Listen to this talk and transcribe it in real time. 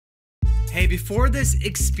Hey, before this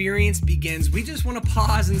experience begins, we just want to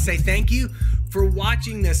pause and say thank you for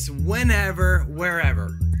watching this whenever,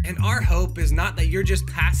 wherever. And our hope is not that you're just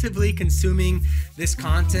passively consuming this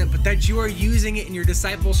content, but that you are using it in your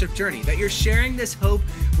discipleship journey, that you're sharing this hope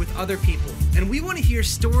with other people. And we want to hear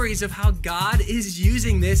stories of how God is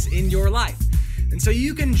using this in your life. And so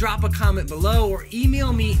you can drop a comment below or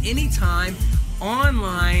email me anytime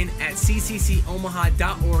online at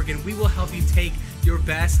cccomaha.org, and we will help you take your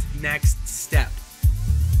best next step.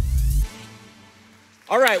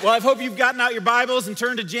 All right, well, I hope you've gotten out your Bibles and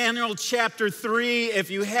turned to Daniel chapter 3.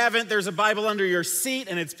 If you haven't, there's a Bible under your seat,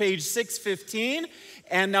 and it's page 615.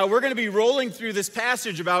 And now we're going to be rolling through this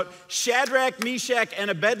passage about Shadrach, Meshach,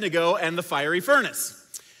 and Abednego and the fiery furnace.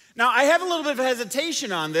 Now, I have a little bit of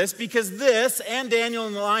hesitation on this because this and Daniel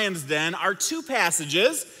in the lion's den are two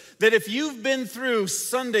passages that if you've been through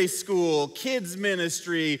Sunday school, kids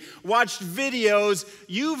ministry, watched videos,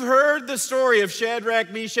 you've heard the story of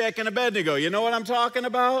Shadrach, Meshach, and Abednego. You know what I'm talking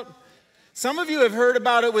about? Some of you have heard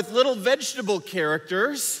about it with little vegetable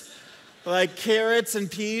characters, like carrots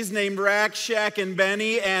and peas named Rack, Shack, and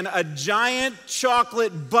Benny, and a giant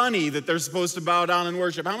chocolate bunny that they're supposed to bow down and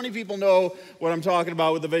worship. How many people know what I'm talking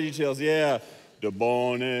about with the VeggieTales? Yeah. The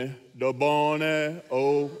bunny,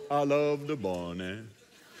 oh, I love the bunny.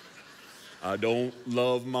 I don't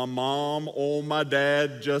love my mom or my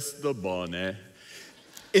dad, just the bunny.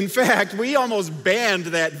 In fact, we almost banned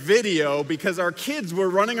that video because our kids were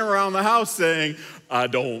running around the house saying, I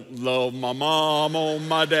don't love my mom or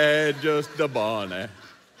my dad, just the bunny.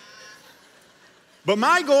 But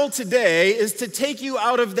my goal today is to take you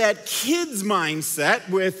out of that kids mindset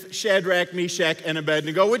with Shadrach, Meshach, and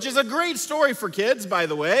Abednego, which is a great story for kids, by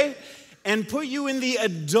the way, and put you in the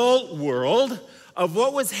adult world of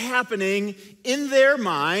what was happening in their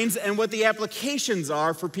minds and what the applications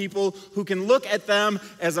are for people who can look at them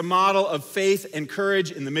as a model of faith and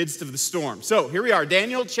courage in the midst of the storm. So here we are.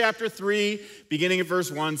 Daniel chapter 3, beginning at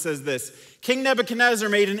verse 1, says this. King Nebuchadnezzar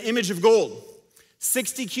made an image of gold,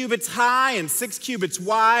 60 cubits high and 6 cubits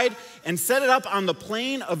wide, and set it up on the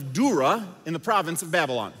plain of Dura in the province of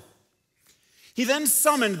Babylon. He then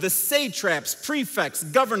summoned the satraps, prefects,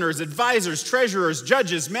 governors, advisors, treasurers,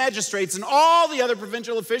 judges, magistrates, and all the other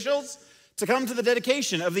provincial officials to come to the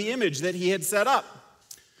dedication of the image that he had set up.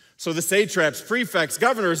 So the satraps, prefects,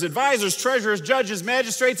 governors, advisors, treasurers, judges,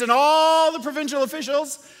 magistrates, and all the provincial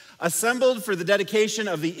officials assembled for the dedication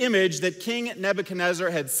of the image that King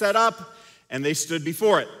Nebuchadnezzar had set up, and they stood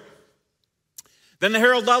before it. Then the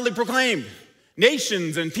herald loudly proclaimed,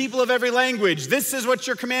 nations and people of every language, this is what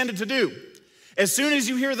you're commanded to do. As soon as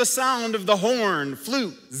you hear the sound of the horn,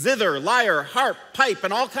 flute, zither, lyre, harp, pipe,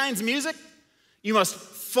 and all kinds of music, you must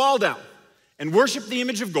fall down and worship the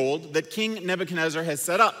image of gold that King Nebuchadnezzar has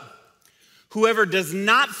set up. Whoever does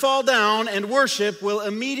not fall down and worship will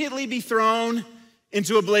immediately be thrown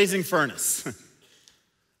into a blazing furnace.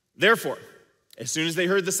 Therefore, as soon as they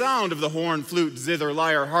heard the sound of the horn, flute, zither,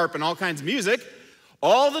 lyre, harp, and all kinds of music,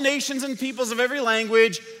 all the nations and peoples of every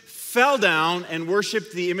language fell down and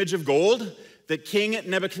worshiped the image of gold that King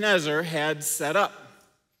Nebuchadnezzar had set up.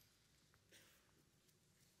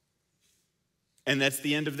 And that's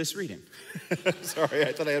the end of this reading. Sorry,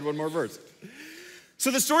 I thought I had one more verse. So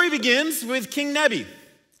the story begins with King Nebi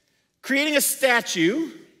creating a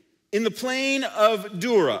statue in the plain of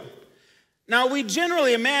Dura. Now, we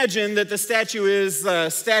generally imagine that the statue is a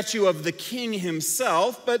statue of the king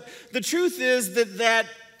himself, but the truth is that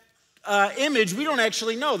image, we don't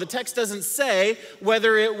actually know. The text doesn't say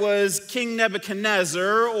whether it was King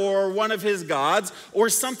Nebuchadnezzar or one of his gods or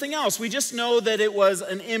something else. We just know that it was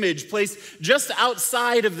an image placed just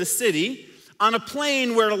outside of the city on a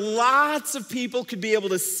plain where lots of people could be able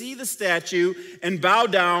to see the statue and bow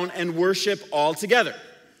down and worship all together.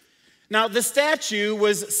 Now, the statue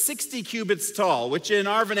was 60 cubits tall, which in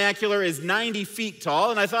our vernacular is 90 feet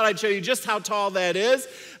tall, and I thought I'd show you just how tall that is.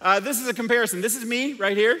 This is a comparison. This is me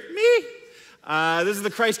right here, me. This is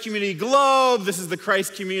the Christ Community Globe. This is the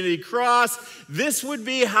Christ Community Cross. This would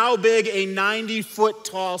be how big a 90-foot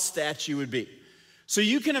tall statue would be. So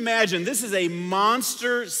you can imagine this is a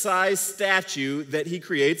monster-sized statue that he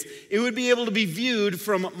creates. It would be able to be viewed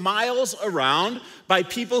from miles around by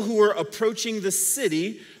people who were approaching the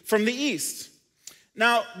city from the east.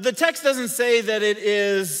 Now, the text doesn't say that it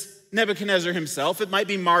is Nebuchadnezzar himself. It might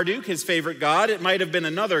be Marduk, his favorite god. It might have been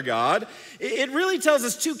another god. It really tells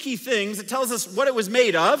us two key things. It tells us what it was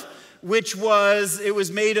made of, which was, it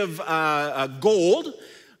was made of gold.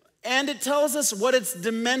 And it tells us what its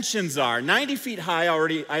dimensions are. 90 feet high,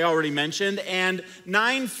 I already mentioned, and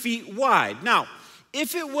 9 feet wide. Now,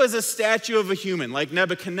 if it was a statue of a human like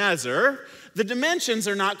Nebuchadnezzar, the dimensions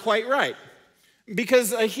are not quite right.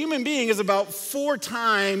 Because a human being is about 4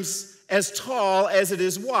 times as tall as it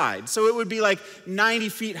is wide. So it would be like 90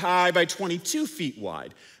 feet high by 22 feet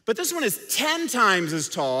wide. But this one is 10 times as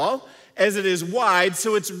tall as it is wide,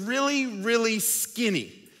 so it's really, really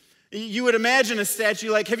skinny. You would imagine a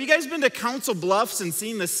statue like, have you guys been to Council Bluffs and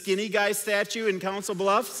seen the skinny guy statue in Council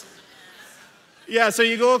Bluffs? Yeah, so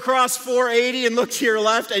you go across 480 and look to your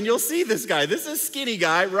left, and you'll see this guy. This is skinny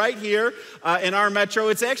guy right here in our metro.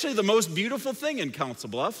 It's actually the most beautiful thing in Council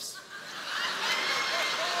Bluffs.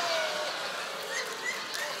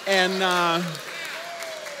 And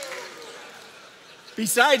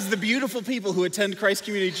besides the beautiful people who attend Christ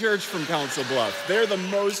Community Church from Council Bluffs, they're the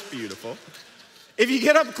most beautiful. If you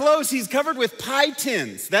get up close, he's covered with pie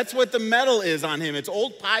tins. That's what the metal is on him. It's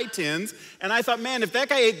old pie tins. And I thought, man, if that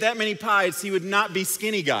guy ate that many pies, he would not be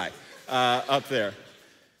skinny guy up there.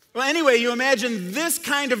 Well, anyway, you imagine this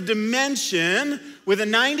kind of dimension with a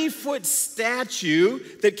 90-foot statue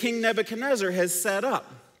that King Nebuchadnezzar has set up.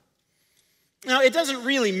 Now, it doesn't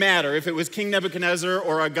really matter if it was King Nebuchadnezzar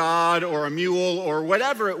or a god or a mule or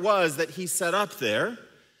whatever it was that he set up there.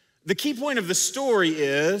 The key point of the story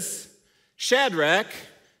is Shadrach,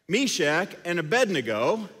 Meshach, and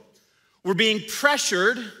Abednego were being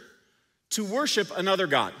pressured to worship another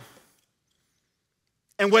god.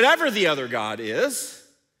 And whatever the other god is,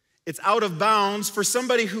 it's out of bounds for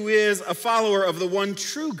somebody who is a follower of the one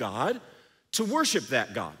true God to worship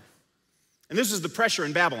that God. And this is the pressure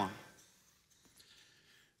in Babylon.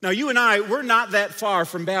 Now, you and I, we're not that far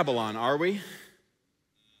from Babylon, are we?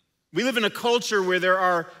 We live in a culture where there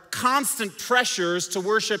are constant pressures to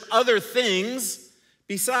worship other things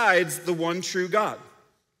besides the one true God.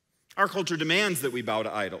 Our culture demands that we bow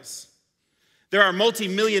to idols. There are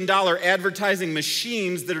multi-million-dollar advertising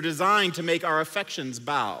machines that are designed to make our affections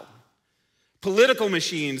bow. Political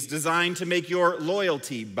machines designed to make your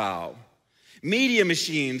loyalty bow. Media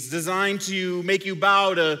machines designed to make you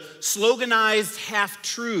bow to sloganized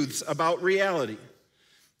half-truths about reality.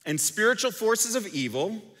 And spiritual forces of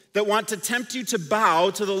evil that want to tempt you to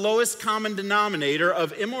bow to the lowest common denominator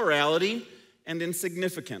of immorality and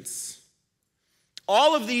insignificance.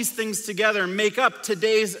 All of these things together make up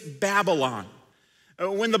today's Babylon.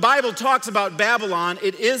 When the Bible talks about Babylon,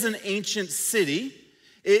 it is an ancient city.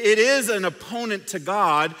 It is an opponent to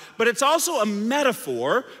God, but it's also a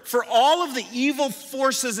metaphor for all of the evil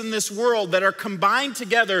forces in this world that are combined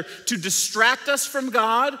together to distract us from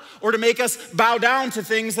God or to make us bow down to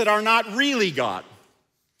things that are not really God.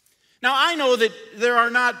 Now, I know that there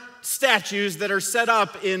are not statues that are set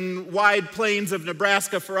up in wide plains of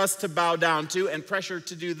Nebraska for us to bow down to and pressure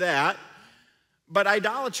to do that, but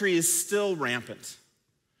idolatry is still rampant.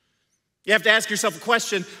 You have to ask yourself a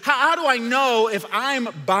question, how do I know if I'm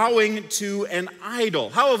bowing to an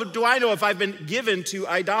idol? How do I know if I've been given to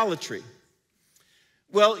idolatry?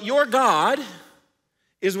 Well, your God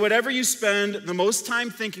is whatever you spend the most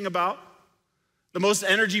time thinking about, the most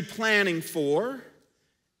energy planning for,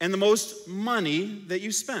 and the most money that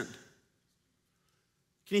you spend.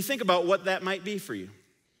 Can you think about what that might be for you?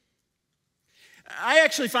 I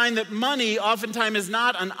actually find that money oftentimes is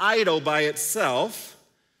not an idol by itself.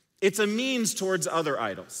 It's a means towards other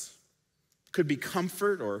idols. It could be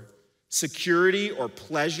comfort or security or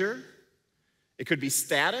pleasure. It could be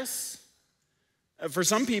status. For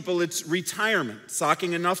some people, it's retirement,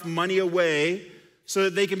 socking enough money away so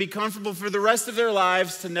that they can be comfortable for the rest of their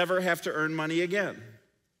lives to never have to earn money again.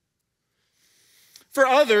 For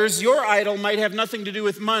others, your idol might have nothing to do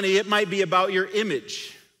with money. It might be about your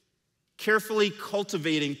image. Carefully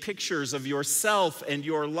cultivating pictures of yourself and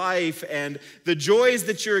your life and the joys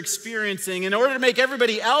that you're experiencing in order to make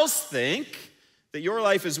everybody else think that your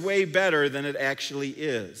life is way better than it actually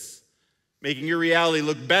is, making your reality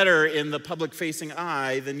look better in the public-facing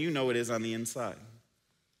eye than you know it is on the inside.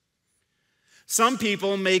 Some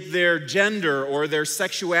people make their gender or their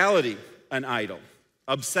sexuality an idol,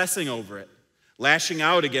 obsessing over it, lashing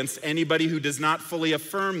out against anybody who does not fully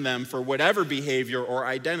affirm them for whatever behavior or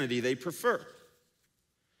identity they prefer.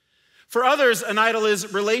 For others, an idol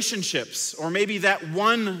is relationships, or maybe that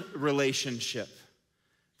one relationship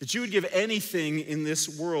that you would give anything in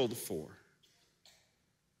this world for.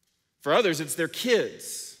 For others, it's their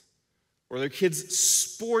kids, or their kids'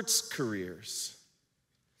 sports careers.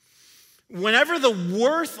 Whenever the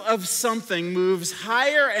worth of something moves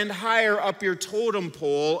higher and higher up your totem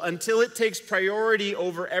pole until it takes priority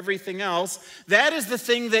over everything else, that is the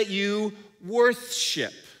thing that you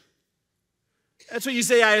worship. That's what you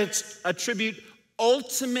say I attribute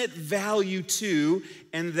ultimate value to,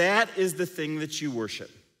 and that is the thing that you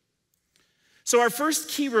worship. So our first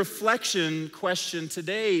key reflection question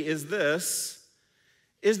today is this: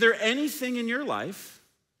 is there anything in your life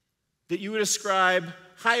that you would ascribe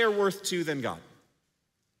higher worth to than God?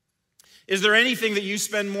 Is there anything that you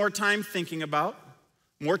spend more time thinking about,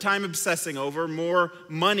 more time obsessing over, more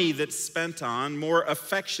money that's spent on, more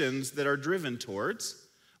affections that are driven towards,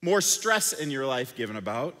 more stress in your life given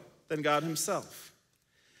about than God himself?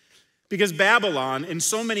 Because Babylon, in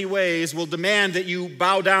so many ways, will demand that you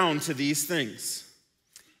bow down to these things.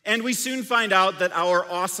 And we soon find out that our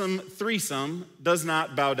awesome threesome does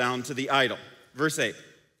not bow down to the idol. Verse 8.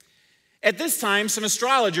 At this time, some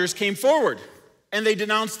astrologers came forward, and they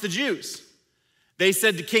denounced the Jews. They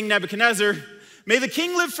said to King Nebuchadnezzar, "May the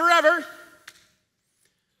king live forever.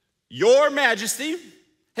 Your Majesty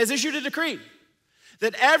has issued a decree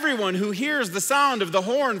that everyone who hears the sound of the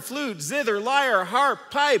horn, flute, zither, lyre,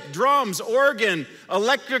 harp, pipe, drums, organ,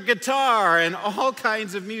 electric guitar, and all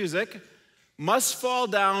kinds of music must fall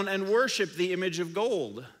down and worship the image of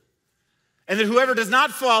gold. And that whoever does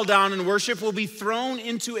not fall down and worship will be thrown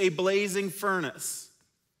into a blazing furnace.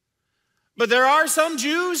 But there are some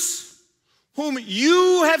Jews whom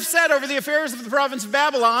you have set over the affairs of the province of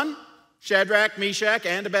Babylon, Shadrach, Meshach,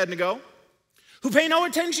 and Abednego, who pay no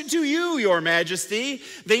attention to you, your majesty.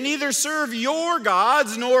 They neither serve your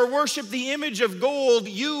gods nor worship the image of gold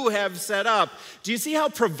you have set up." Do you see how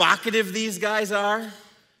provocative these guys are?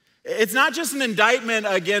 It's not just an indictment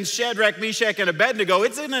against Shadrach, Meshach, and Abednego.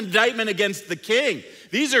 It's an indictment against the king.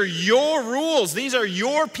 These are your rules. These are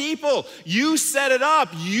your people. You set it up.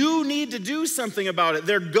 You need to do something about it.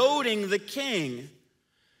 They're goading the king.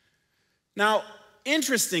 Now,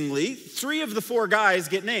 interestingly, 3 of the 4 guys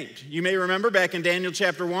get named. You may remember back in Daniel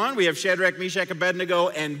chapter 1, we have Shadrach, Meshach, Abednego,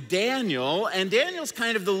 and Daniel. And Daniel's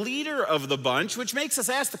kind of the leader of the bunch, which makes us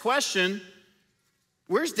ask the question,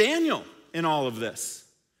 where's Daniel in all of this?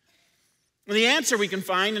 And the answer we can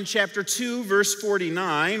find in chapter 2, verse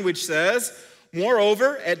 49, which says,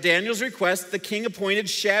 "Moreover, at Daniel's request, the king appointed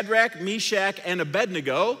Shadrach, Meshach, and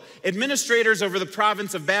Abednego administrators over the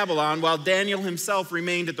province of Babylon, while Daniel himself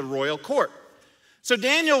remained at the royal court." So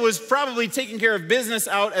Daniel was probably taking care of business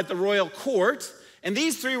out at the royal court, and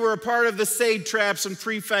these 3 were a part of the satraps and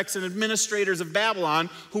prefects and administrators of Babylon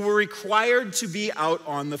who were required to be out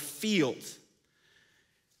on the field.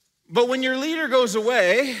 But when your leader goes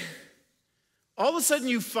away, all of a sudden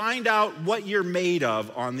you find out what you're made of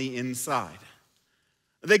on the inside.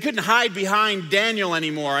 They couldn't hide behind Daniel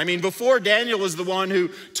anymore. I mean, before, Daniel was the one who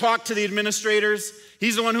talked to the administrators.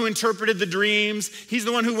 He's the one who interpreted the dreams. He's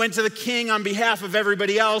the one who went to the king on behalf of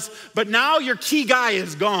everybody else. But now your key guy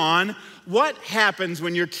is gone. What happens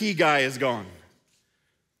when your key guy is gone?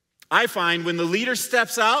 I find when the leader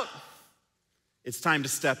steps out, it's time to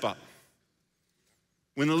step up.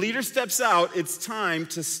 When the leader steps out, it's time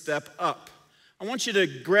to step up. I want you to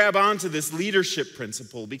grab onto this leadership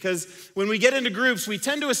principle, because when we get into groups, we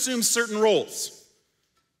tend to assume certain roles.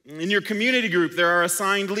 In your community group, there are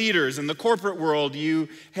assigned leaders. In the corporate world, you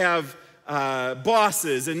have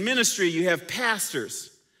bosses. In ministry, you have pastors.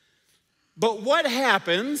 But what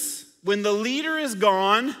happens when the leader is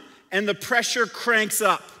gone and the pressure cranks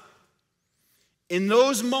up? In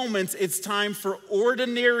those moments, it's time for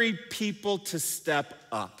ordinary people to step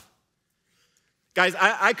up. Guys,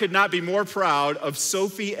 I could not be more proud of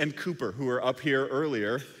Sophie and Cooper, who were up here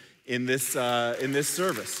earlier in this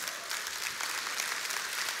service.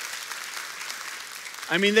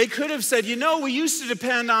 I mean, they could have said, we used to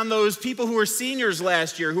depend on those people who were seniors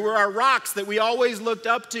last year, who were our rocks that we always looked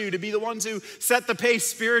up to be the ones who set the pace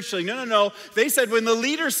spiritually. No. They said when the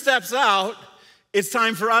leader steps out, it's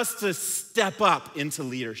time for us to step up into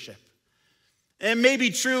leadership. And it may be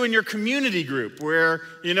true in your community group where,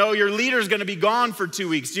 your leader's going to be gone for 2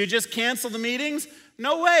 weeks. Do you just cancel the meetings?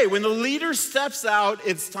 No way. When the leader steps out,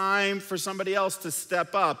 it's time for somebody else to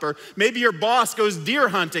step up. Or maybe your boss goes deer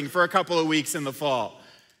hunting for a couple of weeks in the fall.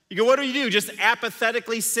 You go, what do? Just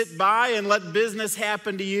apathetically sit by and let business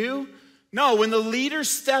happen to you? No, when the leader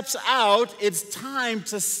steps out, it's time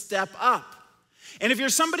to step up. And if you're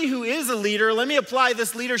somebody who is a leader, let me apply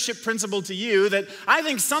this leadership principle to you, that I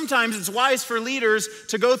think sometimes it's wise for leaders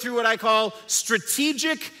to go through what I call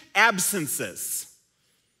strategic absences.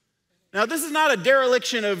 Now, this is not a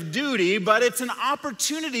dereliction of duty, but it's an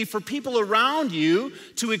opportunity for people around you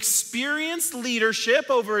to experience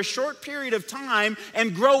leadership over a short period of time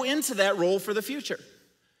and grow into that role for the future.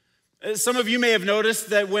 Some of you may have noticed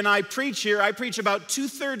that when I preach here, I preach about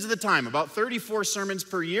 2/3 of the time, about 34 sermons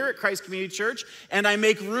per year at Christ Community Church, and I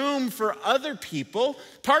make room for other people,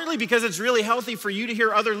 partly because it's really healthy for you to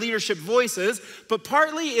hear other leadership voices, but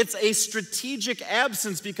partly it's a strategic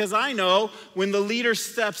absence because I know when the leader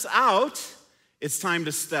steps out, It's time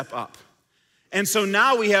to step up. And so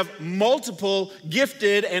now we have multiple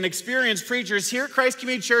gifted and experienced preachers here at Christ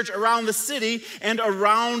Community Church around the city and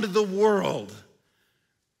around the world.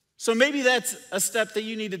 So maybe that's a step that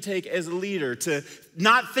you need to take as a leader, to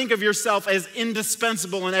not think of yourself as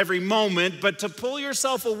indispensable in every moment, but to pull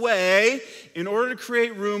yourself away in order to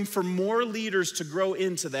create room for more leaders to grow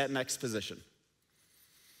into that next position.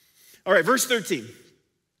 All right, verse 13.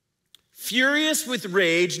 Furious with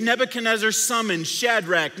rage, Nebuchadnezzar summoned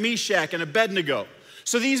Shadrach, Meshach, and Abednego.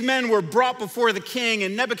 So these men were brought before the king,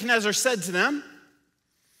 and Nebuchadnezzar said to them,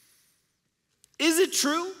 "Is it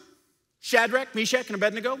true, Shadrach, Meshach, and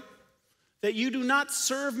Abednego, that you do not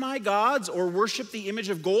serve my gods or worship the image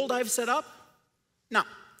of gold I've set up? Now,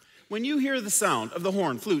 when you hear the sound of the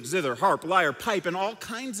horn, flute, zither, harp, lyre, pipe, and all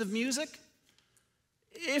kinds of music,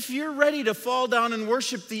 if you're ready to fall down and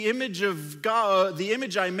worship the image of God, the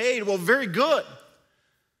image I made, well, very good.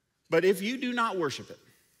 But if you do not worship it,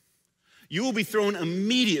 you will be thrown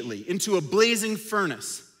immediately into a blazing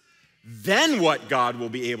furnace. Then what God will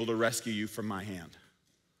be able to rescue you from my hand?"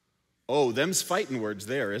 Oh, them's fighting words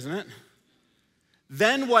there, isn't it?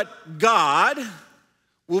 Then what God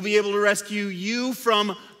will be able to rescue you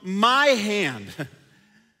from my hand.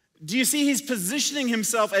 Do you see he's positioning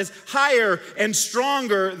himself as higher and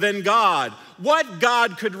stronger than God? What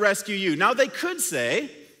God could rescue you? Now they could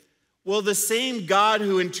say, well, the same God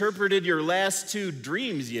who interpreted your last two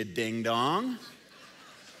dreams, you ding-dong.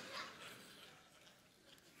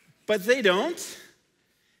 But they don't,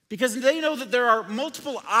 because they know that there are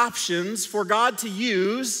multiple options for God to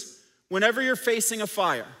use whenever you're facing a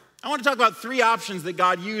fire. I want to talk about 3 options that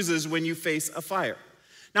God uses when you face a fire.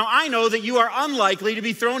 Now, I know that you are unlikely to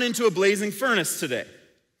be thrown into a blazing furnace today,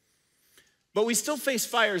 but we still face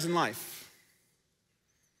fires in life.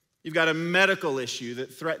 You've got a medical issue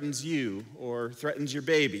that threatens you or threatens your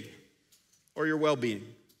baby or your well-being,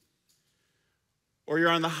 or you're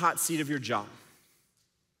on the hot seat of your job,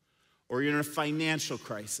 or you're in a financial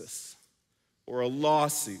crisis or a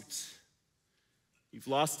lawsuit. You've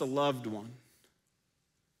lost a loved one.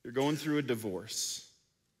 You're going through a divorce.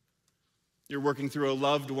 You're working through a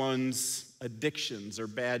loved one's addictions or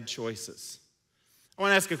bad choices. I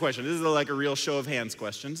want to ask a question. This is like a real show of hands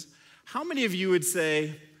questions. How many of you would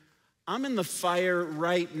say, I'm in the fire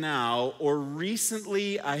right now, or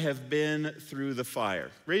recently I have been through the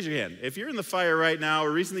fire? Raise your hand. If you're in the fire right now,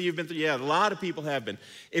 or recently you've been through, yeah, a lot of people have been.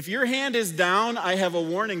 If your hand is down, I have a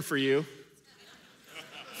warning for you.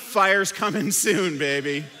 Fire's coming soon,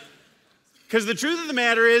 baby. Because the truth of the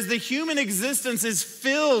matter is the human existence is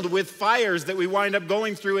filled with fires that we wind up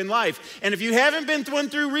going through in life. And if you haven't been one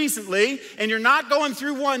through recently, and you're not going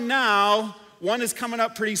through one now, one is coming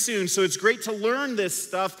up pretty soon. So it's great to learn this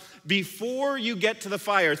stuff before you get to the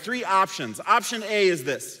fire. 3 options. Option A is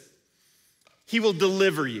this: He will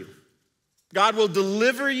deliver you. God will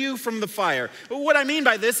deliver you from the fire. But what I mean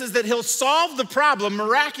by this is that he'll solve the problem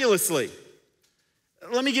miraculously.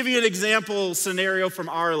 Let me give you an example scenario from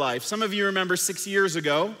our life. Some of you remember 6 years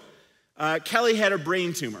ago, Kelly had a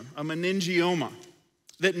brain tumor, a meningioma,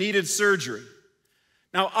 that needed surgery.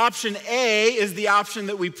 Now, option A is the option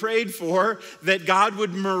that we prayed for, that God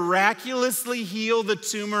would miraculously heal the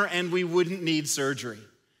tumor and we wouldn't need surgery.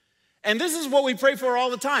 And this is what we pray for all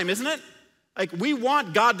the time, isn't it? Like, we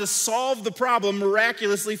want God to solve the problem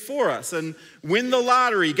miraculously for us and win the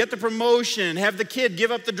lottery, get the promotion, have the kid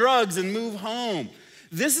give up the drugs and move home.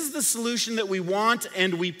 This is the solution that we want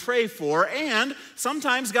and we pray for, and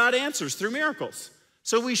sometimes God answers through miracles.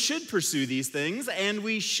 So we should pursue these things and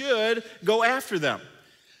we should go after them.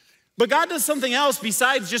 But God does something else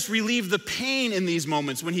besides just relieve the pain in these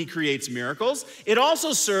moments when he creates miracles. It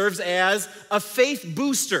also serves as a faith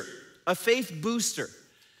booster, a faith booster.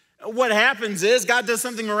 What happens is God does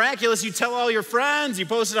something miraculous. You tell all your friends, you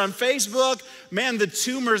post it on Facebook. Man, the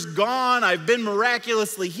tumor's gone. I've been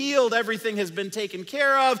miraculously healed. Everything has been taken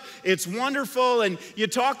care of. It's wonderful. And you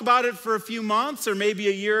talk about it for a few months or maybe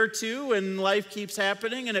a year or two, and life keeps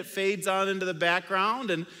happening and it fades on into the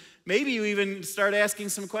background. And maybe you even start asking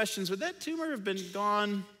some questions. Would that tumor have been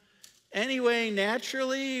gone anyway,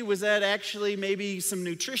 naturally? Was that actually maybe some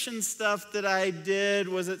nutrition stuff that I did?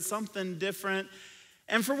 Was it something different?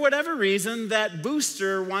 And for whatever reason, that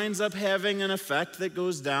booster winds up having an effect that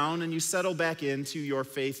goes down and you settle back into your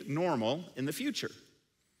faith normal in the future.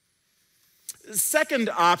 The second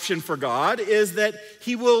option for God is that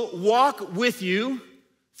he will walk with you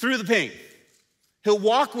through the pain. He'll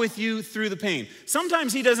walk with you through the pain.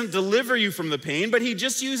 Sometimes he doesn't deliver you from the pain, but he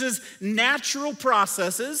just uses natural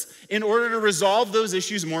processes in order to resolve those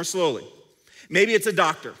issues more slowly. Maybe it's a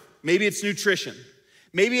doctor. Maybe it's nutrition.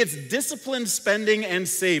 Maybe it's disciplined spending and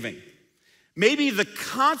saving. Maybe the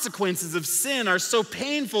consequences of sin are so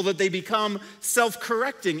painful that they become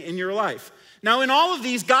self-correcting in your life. Now, in all of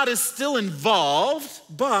these, God is still involved,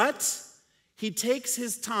 but he takes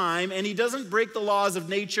his time and he doesn't break the laws of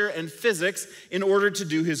nature and physics in order to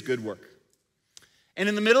do his good work. And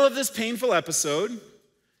in the middle of this painful episode,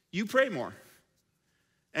 you pray more,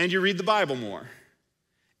 and you read the Bible more,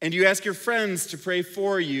 and you ask your friends to pray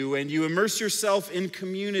for you, and you immerse yourself in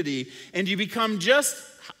community, and you become just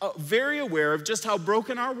very aware of just how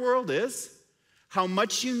broken our world is, how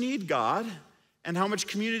much you need God, and how much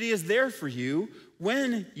community is there for you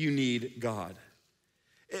when you need God.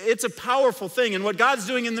 It's a powerful thing, and what God's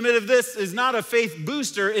doing in the middle of this is not a faith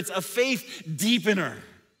booster, it's a faith deepener.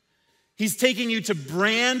 He's taking you to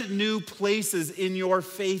brand new places in your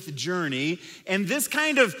faith journey, and this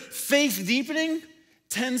kind of faith deepening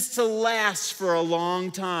tends to last for a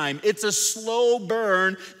long time. It's a slow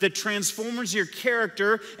burn that transforms your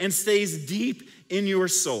character and stays deep in your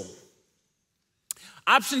soul.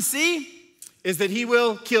 Option C is that he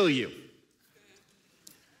will kill you.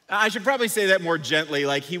 I should probably say that more gently,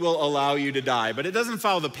 like he will allow you to die, but it doesn't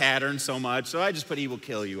follow the pattern so much, so I just put he will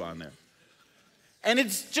kill you on there. And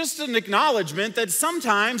it's just an acknowledgement that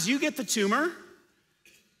sometimes you get the tumor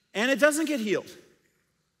and it doesn't get healed.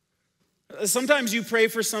 Sometimes you pray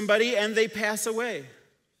for somebody and they pass away.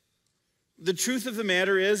 The truth of the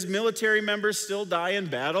matter is military members still die in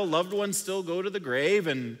battle, loved ones still go to the grave,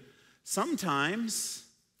 and sometimes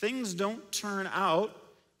things don't turn out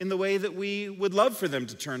in the way that we would love for them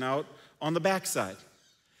to turn out on the backside.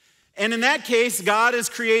 And in that case, God is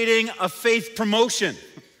creating a faith promotion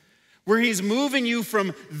where he's moving you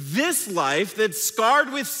from this life that's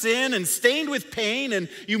scarred with sin and stained with pain, and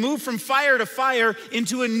you move from fire to fire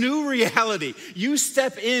into a new reality. You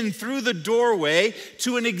step in through the doorway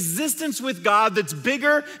to an existence with God that's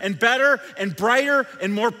bigger and better and brighter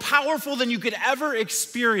and more powerful than you could ever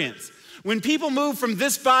experience. When people move from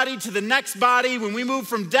this body to the next body, when we move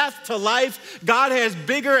from death to life, God has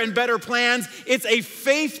bigger and better plans. It's a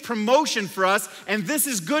faith promotion for us, and this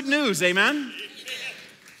is good news, amen?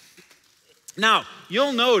 Now,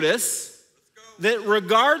 you'll notice that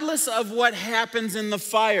regardless of what happens in the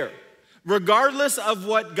fire, regardless of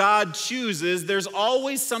what God chooses, there's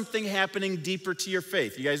always something happening deeper to your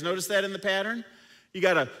faith. You guys notice that in the pattern? You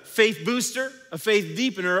got a faith booster, a faith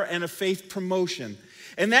deepener, and a faith promotion.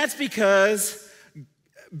 And that's because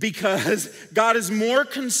God is more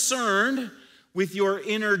concerned with your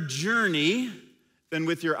inner journey than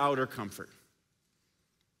with your outer comfort.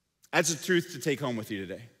 That's the truth to take home with you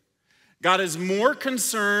today. God is more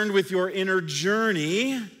concerned with your inner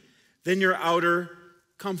journey than your outer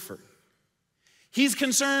comfort. He's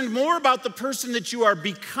concerned more about the person that you are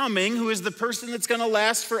becoming, who is the person that's going to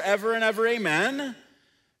last forever and ever, amen,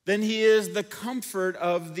 than he is the comfort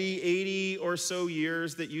of the 80 or so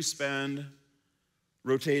years that you spend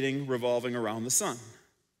rotating, revolving around the sun.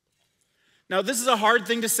 Now, this is a hard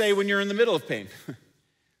thing to say when you're in the middle of pain.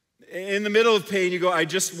 In the middle of pain, you go, I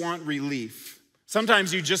just want relief.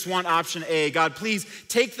 Sometimes you just want option A. God, please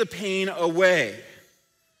take the pain away.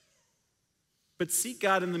 But seek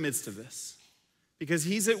God in the midst of this, because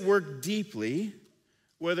he's at work deeply,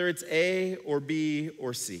 whether it's A or B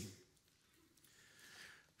or C.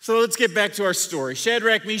 So let's get back to our story.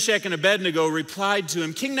 Shadrach, Meshach, and Abednego replied to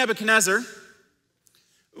him, King Nebuchadnezzar,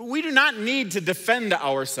 we do not need to defend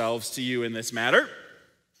ourselves to you in this matter.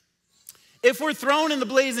 If we're thrown in the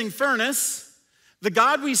blazing furnace, the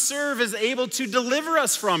God we serve is able to deliver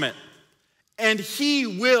us from it, and he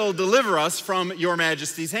will deliver us from your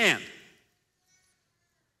majesty's hand.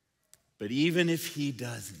 But even if he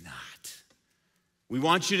does not, we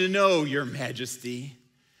want you to know, your majesty,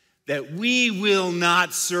 that we will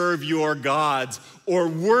not serve your gods or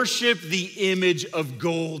worship the image of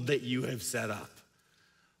gold that you have set up.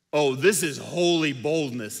 Oh, this is holy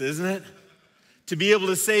boldness, isn't it? To be able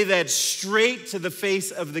to say that straight to the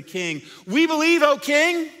face of the king. We believe, O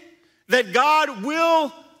king, that God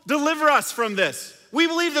will deliver us from this. We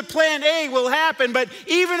believe that plan A will happen, but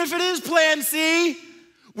even if it is plan C,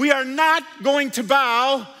 we are not going to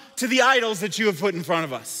bow to the idols that you have put in front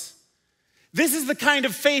of us. This is the kind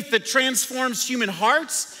of faith that transforms human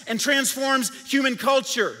hearts and transforms human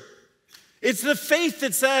culture. It's the faith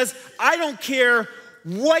that says, I don't care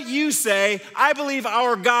what you say, I believe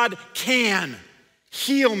our God can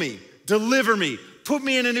heal me, deliver me, put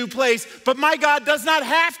me in a new place, but my God does not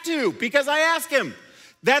have to because I ask him.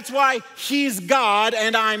 That's why he's God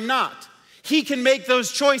and I'm not. He can make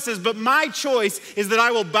those choices, but my choice is that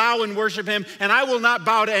I will bow and worship him, and I will not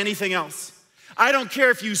bow to anything else. I don't care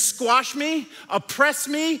if you squash me, oppress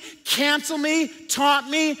me, cancel me, taunt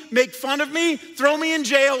me, make fun of me, throw me in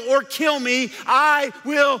jail, or kill me. I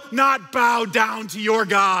will not bow down to your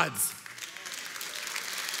gods.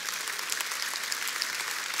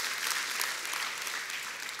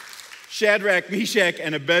 Shadrach, Meshach,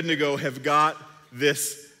 and Abednego have got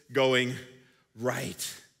this going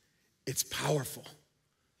right. It's powerful.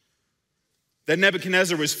 Then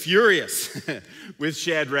Nebuchadnezzar was furious with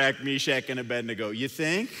Shadrach, Meshach, and Abednego. You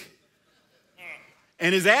think?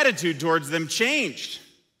 And his attitude towards them changed.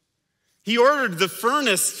 He ordered the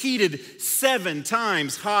furnace heated 7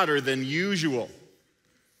 times hotter than usual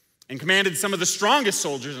and commanded some of the strongest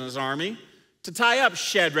soldiers in his army to tie up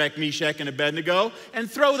Shadrach, Meshach, and Abednego and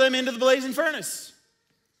throw them into the blazing furnace.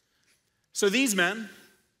 So these men,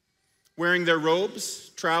 wearing their robes,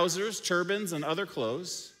 trousers, turbans, and other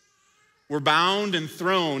clothes, were bound and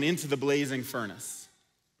thrown into the blazing furnace.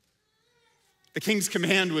 The king's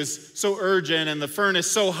command was so urgent and the furnace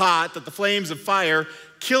so hot that the flames of fire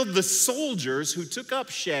killed the soldiers who took up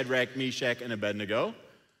Shadrach, Meshach, and Abednego.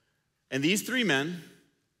 And these 3 men,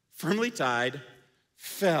 firmly tied,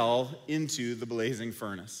 fell into the blazing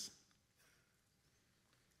furnace.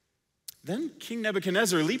 Then King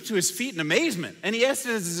Nebuchadnezzar leaped to his feet in amazement, and he asked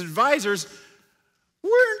his advisors,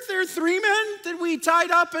 "Weren't there 3 men that we tied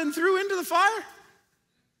up and threw into the fire?"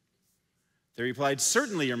 They replied,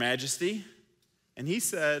 "Certainly, your majesty." And he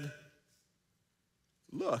said,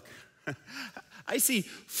 "Look, I see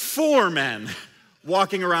 4 men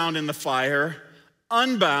walking around in the fire,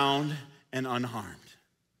 unbound and unharmed."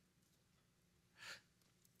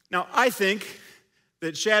 Now, I think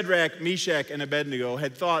that Shadrach, Meshach, and Abednego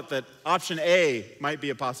had thought that option A might be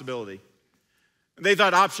a possibility. They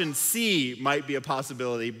thought option C might be a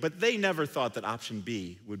possibility, but they never thought that option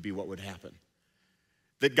B would be what would happen.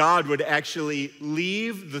 That God would actually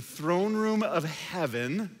leave the throne room of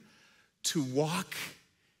heaven to walk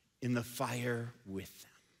in the fire with them.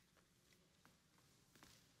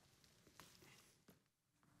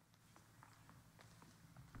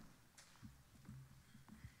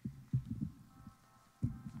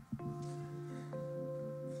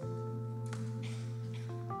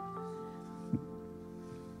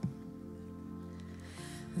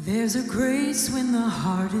 There's a grace when the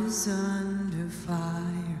heart is under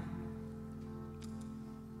fire.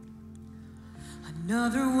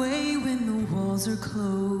 Another way when the walls are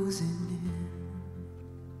closing in.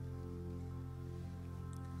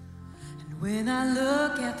 And when I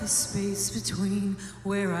look at the space between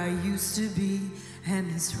where I used to be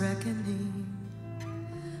and this reckoning,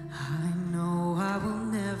 I know I will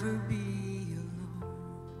never be alone.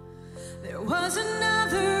 There was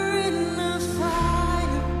another in the fire.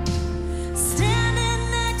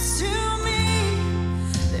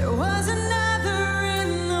 There was another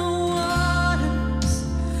in the waters,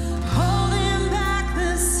 holding back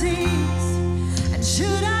the seas. And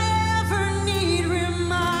should I ever need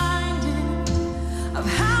reminding of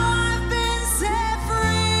how I've been set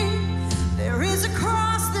free, there is a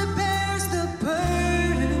cross that bears the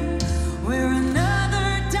burden where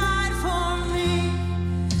another died for me.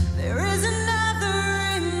 There is another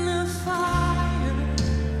in the fire.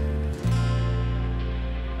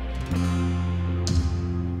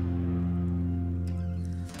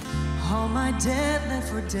 All my dead left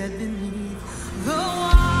for dead beneath the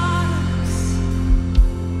waters.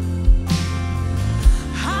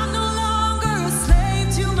 I'm no longer a slave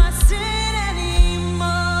to my sin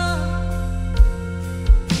anymore.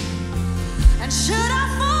 And should I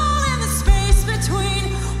fall in the space between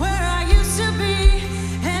where I used to be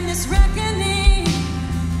and this reckoning,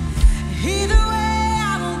 either way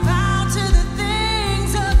I won't bow to the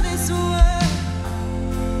things of this world.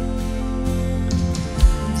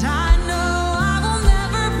 And I know I will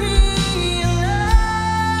never be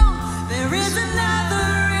alone. There is another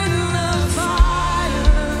in the fire,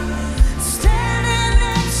 standing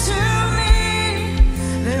next to me.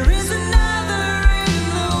 There is another in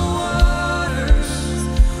the waters,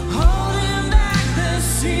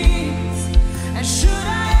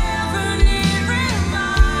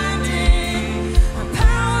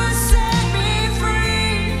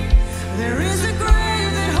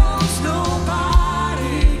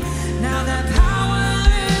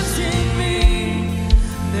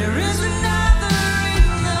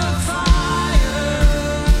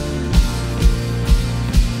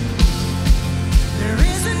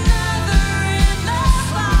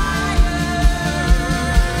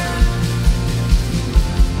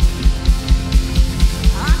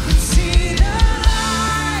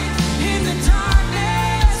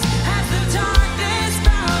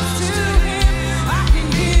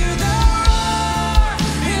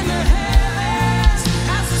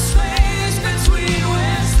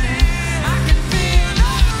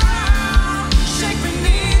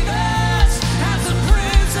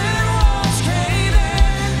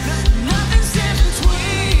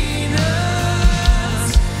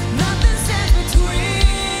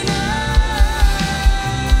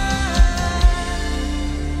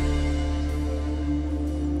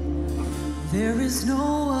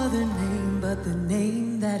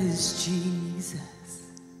 is Jesus.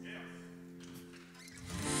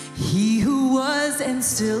 He who was and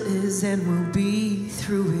still is and will be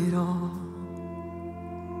through it all.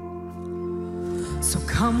 So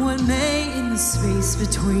come what may in the space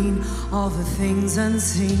between all the things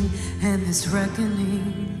unseen and this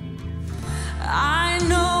reckoning, I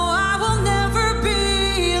know I will never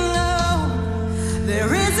be alone.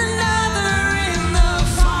 There is another in the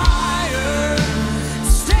fire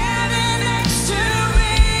standing next to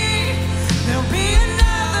me. There'll be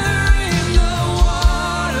another in the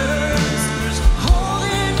waters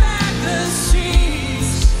holding back the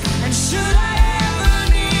seas. And should I ever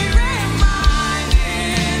need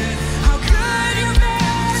reminded how good you've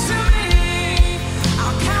been to me,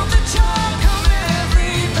 I'll count the joy come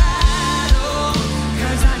every battle,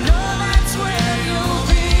 'cause I know that's where you'll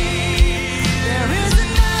be. There is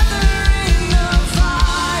another in the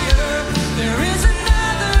fire. There is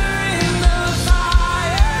another in the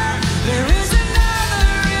fire. There is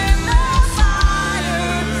another in the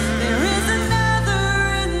fire. There is another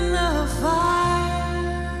in the fire.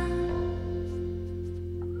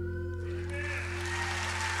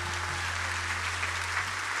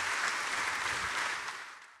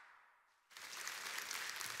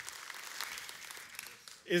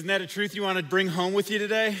 Isn't that a truth you want to bring home with you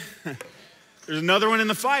today? There's another one in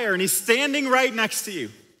the fire, and he's standing right next to you.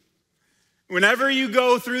 Whenever you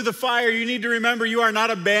go through the fire, you need to remember you are not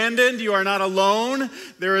abandoned, you are not alone.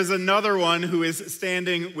 There is another one who is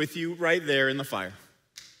standing with you right there in the fire.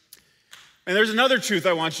 And there's another truth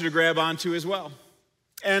I want you to grab onto as well.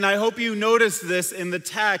 And I hope you noticed this in the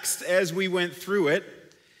text as we went through it.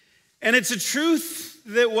 And it's a truth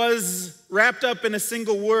that was wrapped up in a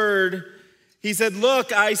single word. He said,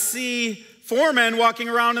 look, I see 4 men walking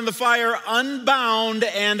around in the fire, unbound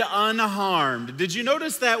and unharmed. Did you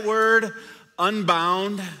notice that word,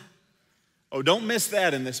 unbound? Oh, don't miss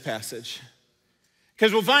that in this passage.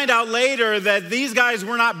 Because we'll find out later that these guys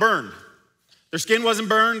were not burned. Their skin wasn't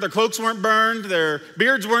burned, their cloaks weren't burned, their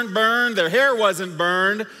beards weren't burned, their hair wasn't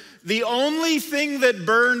burned. The only thing that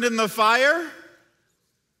burned in the fire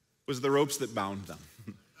was the ropes that bound them.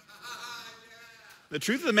 The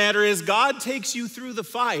truth of the matter is, God takes you through the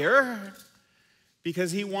fire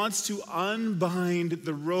because he wants to unbind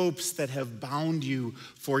the ropes that have bound you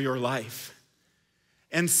for your life.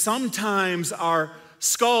 And sometimes our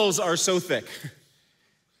skulls are so thick.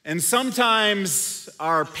 And sometimes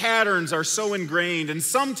our patterns are so ingrained. And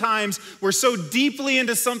sometimes we're so deeply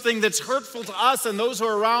into something that's hurtful to us and those who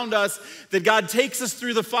are around us that God takes us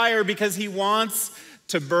through the fire because he wants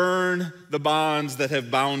to burn the bonds that have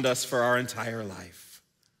bound us for our entire life.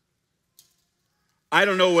 I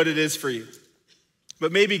don't know what it is for you,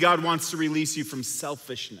 but maybe God wants to release you from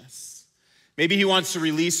selfishness. Maybe he wants to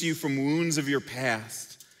release you from wounds of your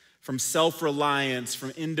past, from self-reliance,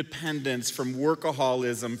 from independence, from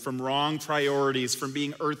workaholism, from wrong priorities, from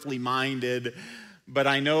being earthly minded. But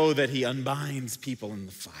I know that he unbinds people in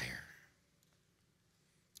the fire.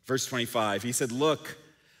 Verse 25, he said, look,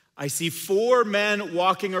 I see 4 men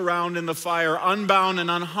walking around in the fire, unbound and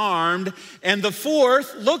unharmed, and the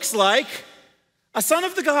 4th looks like a son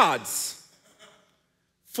of the gods.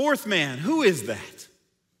 4th man, who is that?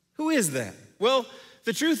 Who is that? Well,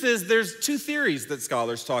 the truth is there's 2 theories that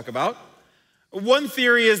scholars talk about. One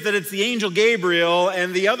theory is that it's the angel Gabriel,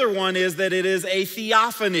 and the other one is that it is a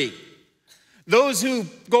theophany. Those who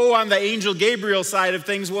go on the angel Gabriel side of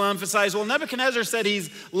things will emphasize, well, Nebuchadnezzar said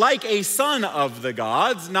he's like a son of the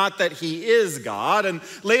gods, not that he is God. And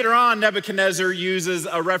later on, Nebuchadnezzar uses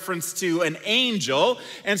a reference to an angel.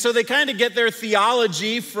 And so they kind of get their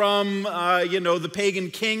theology from, the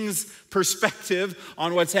pagan king's perspective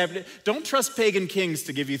on what's happening. Don't trust pagan kings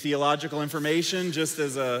to give you theological information, just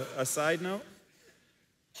as a side note.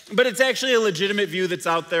 But it's actually a legitimate view that's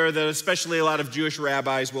out there that especially a lot of Jewish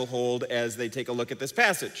rabbis will hold as they take a look at this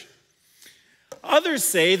passage. Others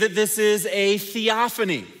say that this is a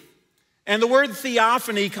theophany. And the word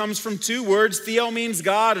theophany comes from 2 words. Theo means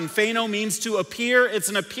God and phano means to appear. It's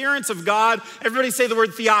an appearance of God. Everybody say the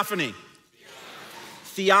word theophany.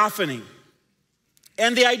 Theophany.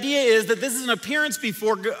 And the idea is that this is an appearance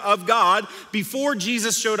of God before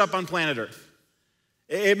Jesus showed up on planet Earth.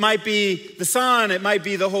 It might be the Son, it might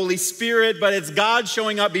be the Holy Spirit, but it's God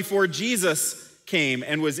showing up before Jesus came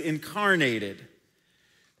and was incarnated.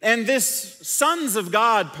 And this sons of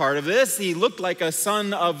God part of this, he looked like a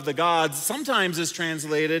son of the gods, sometimes is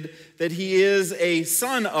translated that he is a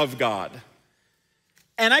son of God.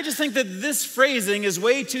 And I just think that this phrasing is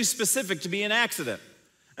way too specific to be an accident.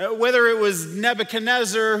 Whether it was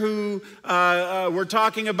Nebuchadnezzar who we're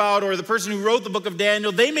talking about or the person who wrote the book of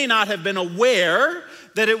Daniel, they may not have been aware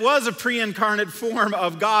that it was a pre-incarnate form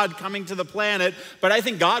of God coming to the planet, but I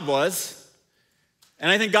think God was. And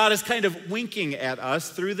I think God is kind of winking at us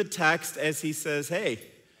through the text as he says, hey,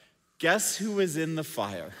 guess who is in the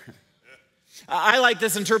fire? I like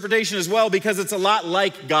this interpretation as well because it's a lot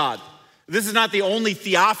like God. This is not the only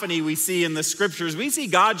theophany we see in the scriptures. We see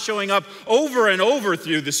God showing up over and over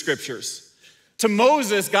through the scriptures. To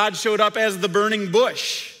Moses, God showed up as the burning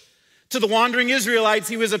bush. To the wandering Israelites,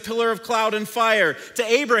 he was a pillar of cloud and fire. To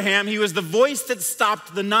Abraham, he was the voice that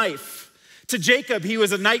stopped the knife. To Jacob, he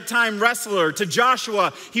was a nighttime wrestler. To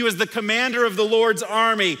Joshua, he was the commander of the Lord's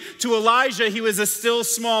army. To Elijah, he was a still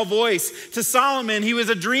small voice. To Solomon, he was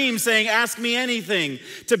a dream saying, ask me anything.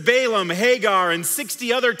 To Balaam, Hagar, and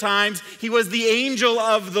 60 other times, he was the angel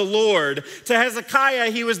of the Lord. To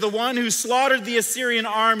Hezekiah, he was the one who slaughtered the Assyrian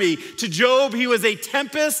army. To Job, he was a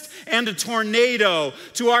tempest and a tornado.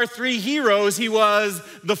 To our three heroes, he was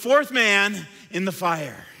the fourth man in the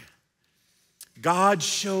fire. God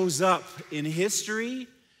shows up in history,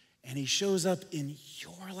 and he shows up in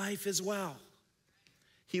your life as well.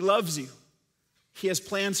 He loves you. He has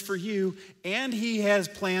plans for you, and he has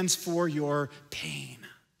plans for your pain.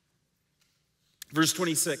 Verse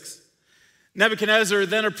 26. Nebuchadnezzar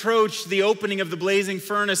then approached the opening of the blazing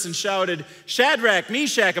furnace and shouted, Shadrach,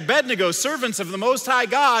 Meshach, Abednego, servants of the Most High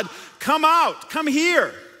God, come out, come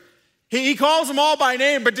here. He calls them all by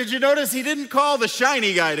name, but did you notice he didn't call the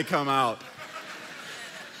shiny guy to come out?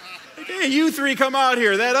 Hey, you three come out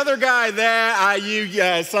here. That other guy,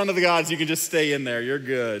 son of the gods, you can just stay in there. You're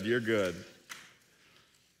good, you're good.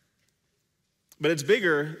 But it's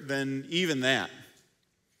bigger than even that.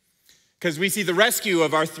 Because we see the rescue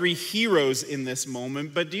of our three heroes in this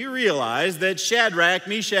moment. But do you realize that Shadrach,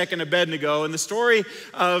 Meshach, and Abednego, and the story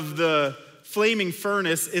of the flaming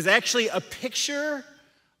furnace is actually a picture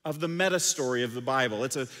of the meta story of the Bible.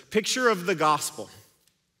 It's a picture of the gospel.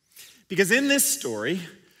 Because in this story,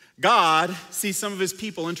 God sees some of his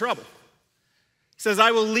people in trouble. He says,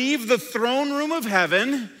 I will leave the throne room of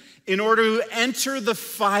heaven in order to enter the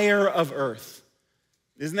fire of earth.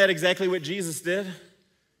 Isn't that exactly what Jesus did?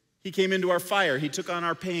 He came into our fire. He took on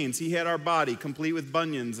our pains. He had our body complete with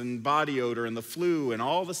bunions and body odor and the flu and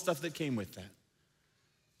all the stuff that came with that.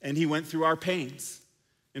 And he went through our pains.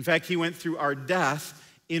 In fact, he went through our death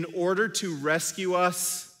in order to rescue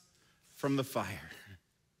us from the fire.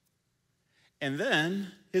 And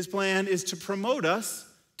then his plan is to promote us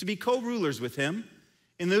to be co-rulers with him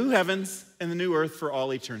in the new heavens and the new earth for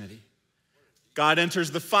all eternity. God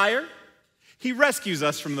enters the fire, he rescues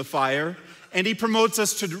us from the fire, and he promotes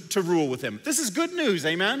us to rule with him. This is good news,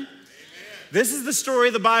 amen? Amen? This is the story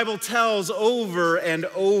the Bible tells over and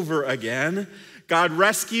over again. God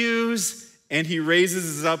rescues and he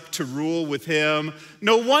raises us up to rule with him.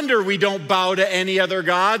 No wonder we don't bow to any other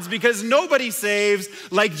gods, because nobody saves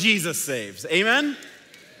like Jesus saves. Amen?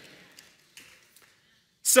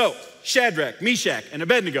 So, Shadrach, Meshach, and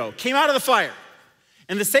Abednego came out of the fire,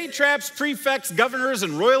 and the satraps, prefects, governors,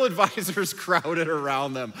 and royal advisors crowded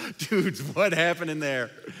around them. Dudes, what happened in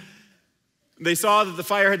there? They saw that the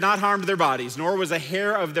fire had not harmed their bodies, nor was a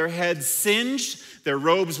hair of their head singed. Their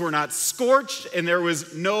robes were not scorched, and there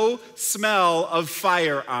was no smell of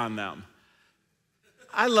fire on them.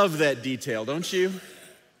 I love that detail, don't you?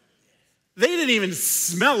 They didn't even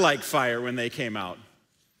smell like fire when they came out.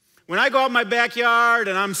 When I go out in my backyard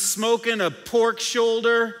and I'm smoking a pork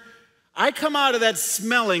shoulder, I come out of that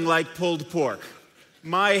smelling like pulled pork.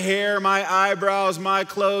 My hair, my eyebrows, my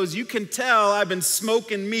clothes, you can tell I've been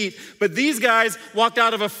smoking meat. But these guys walked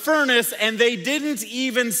out of a furnace and they didn't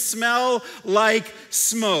even smell like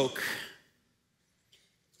smoke.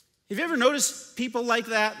 Have you ever noticed people like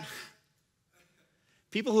that?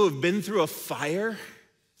 People who have been through a fire,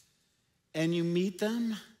 and you meet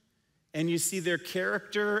them and you see their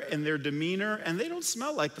character and their demeanor, and they don't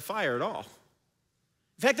smell like the fire at all.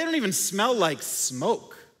 In fact, they don't even smell like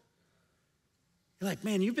smoke. You're like,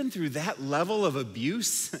 man, you've been through that level of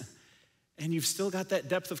abuse and you've still got that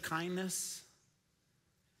depth of kindness?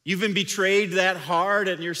 You've been betrayed that hard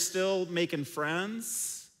and you're still making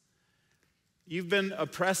friends? You've been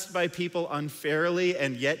oppressed by people unfairly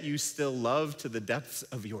and yet you still love to the depths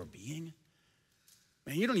of your being?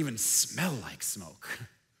 Man, you don't even smell like smoke.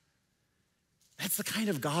 That's the kind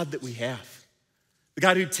of God that we have. The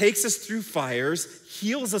God who takes us through fires,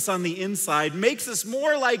 heals us on the inside, makes us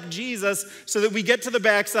more like Jesus so that we get to the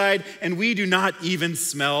backside and we do not even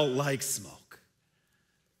smell like smoke.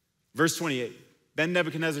 Verse 28, then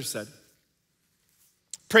Nebuchadnezzar said,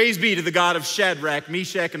 praise be to the God of Shadrach,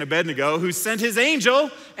 Meshach, and Abednego, who sent his angel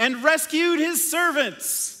and rescued his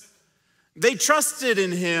servants. They trusted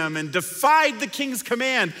in him and defied the king's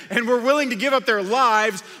command and were willing to give up their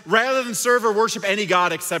lives rather than serve or worship any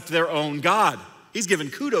god except their own God. He's given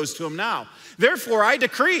kudos to him now. Therefore, I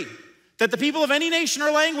decree that the people of any nation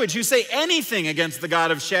or language who say anything against the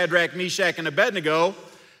God of Shadrach, Meshach, and Abednego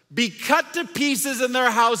be cut to pieces and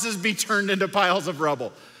their houses be turned into piles of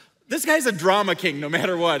rubble. This guy's a drama king no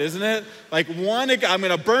matter what, isn't it? Like I'm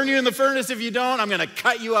going to burn you in the furnace if you don't. I'm going to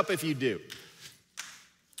cut you up if you do.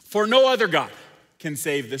 For no other God can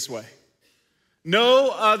save this way. No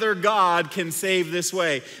other God can save this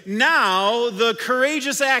way. Now, the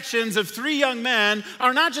courageous actions of three young men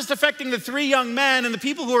are not just affecting the three young men and the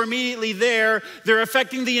people who are immediately there, they're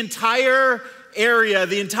affecting the entire area,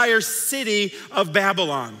 the entire city of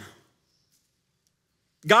Babylon.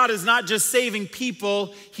 God is not just saving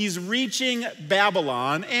people, he's reaching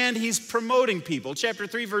Babylon and he's promoting people. Chapter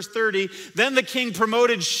 3, verse 30, then the king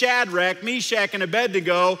promoted Shadrach, Meshach, and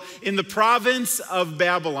Abednego in the province of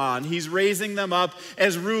Babylon. He's raising them up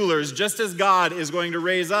as rulers, just as God is going to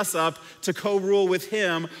raise us up to co-rule with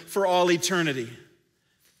him for all eternity.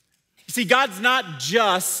 You see, God's not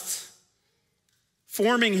just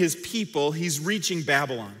forming his people, he's reaching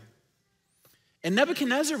Babylon. And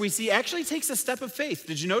Nebuchadnezzar, we see, actually takes a step of faith.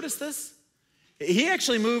 Did you notice this? He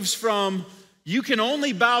actually moves from, you can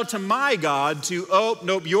only bow to my God, to, oh,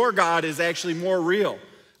 nope, your God is actually more real.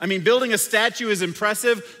 I mean, building a statue is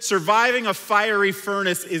impressive. Surviving a fiery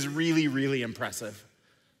furnace is really, really impressive.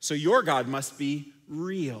 So your God must be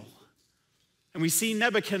real. And we see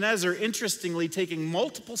Nebuchadnezzar, interestingly, taking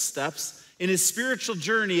multiple steps in his spiritual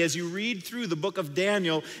journey as you read through the book of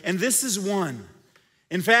Daniel, and this is one.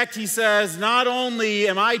 In fact, he says, not only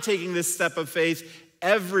am I taking this step of faith,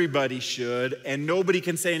 everybody should, and nobody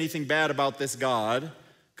can say anything bad about this God,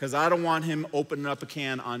 because I don't want him opening up a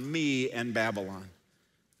can on me and Babylon.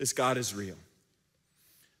 This God is real.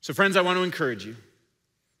 So friends, I want to encourage you.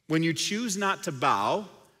 When you choose not to bow,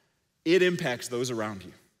 it impacts those around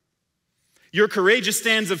you. Your courageous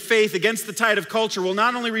stands of faith against the tide of culture will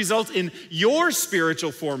not only result in your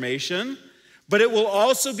spiritual formation, but it will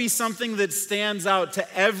also be something that stands out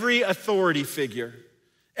to every authority figure.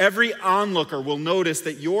 Every onlooker will notice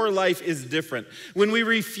that your life is different. When we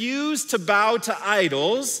refuse to bow to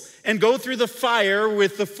idols and go through the fire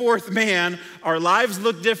with the fourth man, our lives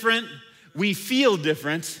look different, we feel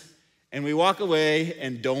different, and we walk away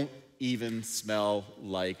and don't even smell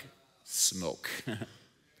like smoke.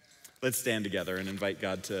 Let's stand together and invite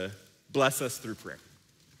God to bless us through prayer.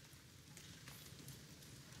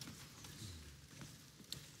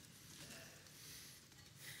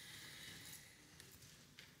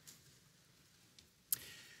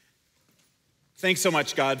 Thanks so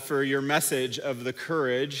much, God, for your message of the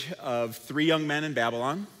courage of three young men in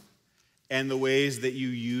Babylon and the ways that you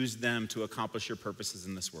used them to accomplish your purposes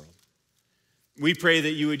in this world. We pray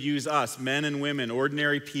that you would use us, men and women,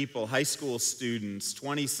 ordinary people, high school students,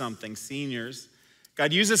 20-something, seniors.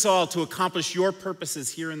 God, use us all to accomplish your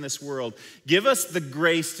purposes here in this world. Give us the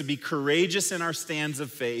grace to be courageous in our stands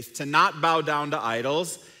of faith, to not bow down to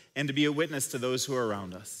idols, and to be a witness to those who are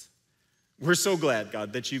around us. We're so glad,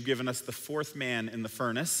 God, that you've given us the fourth man in the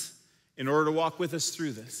furnace in order to walk with us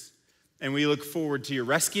through this. And we look forward to your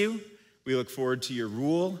rescue, we look forward to your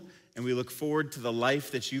rule, and we look forward to the life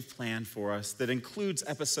that you've planned for us that includes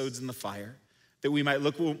episodes in the fire, that we might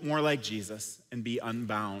look more like Jesus and be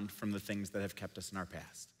unbound from the things that have kept us in our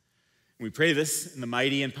past. And we pray this in the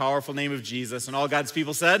mighty and powerful name of Jesus. And all God's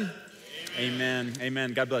people said, amen.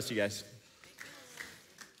 Amen. God bless you guys.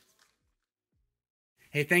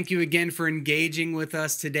 Hey, thank you again for engaging with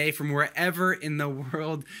us today from wherever in the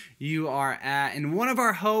world you are at. And one of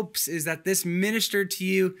our hopes is that this ministered to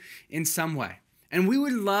you in some way. And we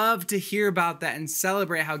would love to hear about that and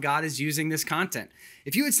celebrate how God is using this content.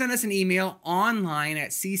 If you would send us an email online at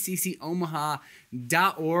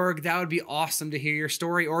cccomaha.org, that would be awesome to hear your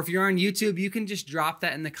story. Or if you're on YouTube, you can just drop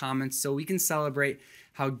that in the comments so we can celebrate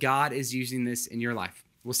how God is using this in your life.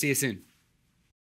 We'll see you soon.